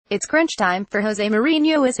It's crunch time for Jose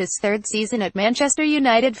Mourinho as his third season at Manchester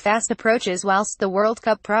United fast approaches whilst the World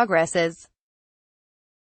Cup progresses.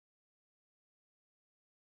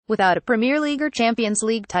 Without a Premier League or Champions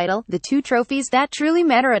League title, the two trophies that truly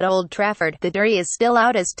matter at Old Trafford, the jury is still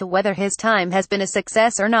out as to whether his time has been a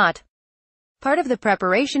success or not. Part of the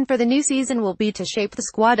preparation for the new season will be to shape the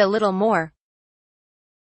squad a little more.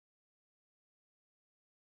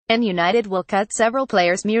 And United will cut several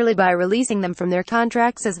players merely by releasing them from their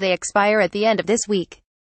contracts as they expire at the end of this week.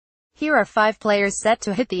 Here are 5 players set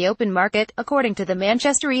to hit the open market, according to the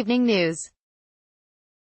Manchester Evening News.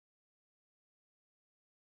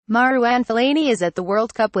 Marouane Fellaini is at the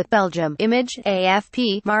World Cup with Belgium. Image,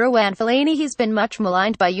 AFP. Marouane Fellaini has been much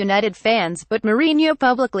maligned by United fans, but Mourinho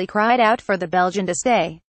publicly cried out for the Belgian to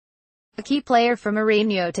stay. A key player for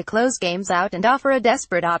Mourinho to close games out and offer a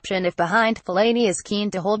desperate option if behind. Fellaini is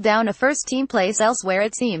keen to hold down a first-team place elsewhere,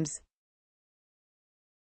 it seems.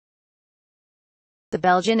 The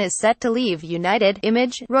Belgian is set to leave United.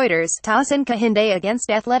 Image, Reuters. Tassine Kehinde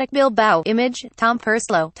against Athletic Bilbao. Image, Tom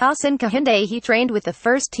Purslow. Tassine Kehinde. He trained with the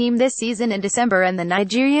first team this season in December and the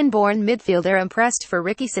Nigerian-born midfielder impressed for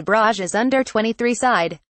Ricky Sabrage's under-23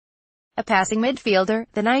 side. A passing midfielder,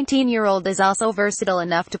 the 19-year-old is also versatile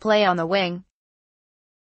enough to play on the wing.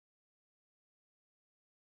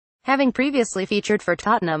 Having previously featured for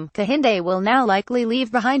Tottenham, Kehinde will now likely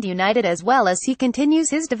leave behind United as well as he continues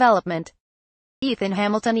his development. Ethan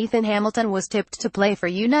Hamilton was tipped to play for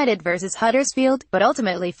United versus Huddersfield, but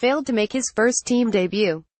ultimately failed to make his first-team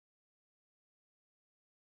debut.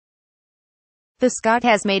 The Scot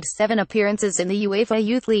has made 7 appearances in the UEFA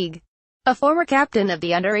Youth League. A former captain of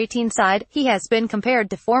the under-18 side, he has been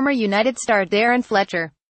compared to former United star Darren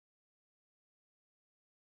Fletcher.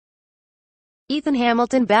 Ethan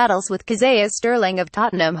Hamilton battles with Kazaiah Sterling of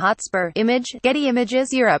Tottenham Hotspur. Image, Getty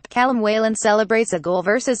Images Europe. Callum Whelan celebrates a goal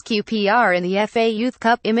versus QPR in the FA Youth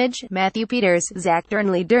Cup. Image, Matthew Peters. Zach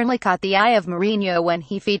Durnley caught the eye of Mourinho when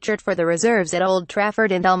he featured for the reserves at Old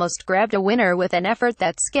Trafford and almost grabbed a winner with an effort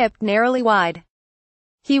that skipped narrowly wide.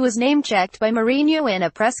 He was name-checked by Mourinho in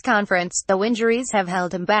a press conference, though injuries have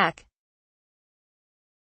held him back.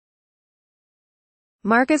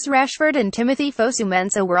 Marcus Rashford and Timothy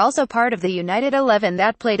Fosu-Mensah were also part of the United 11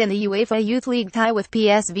 that played in the UEFA Youth League tie with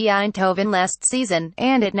PSV Eindhoven last season,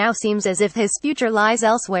 and it now seems as if his future lies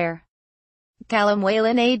elsewhere. Callum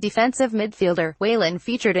Whelan, a defensive midfielder. Whelan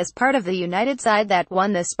featured as part of the United side that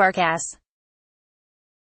won the Sparkasse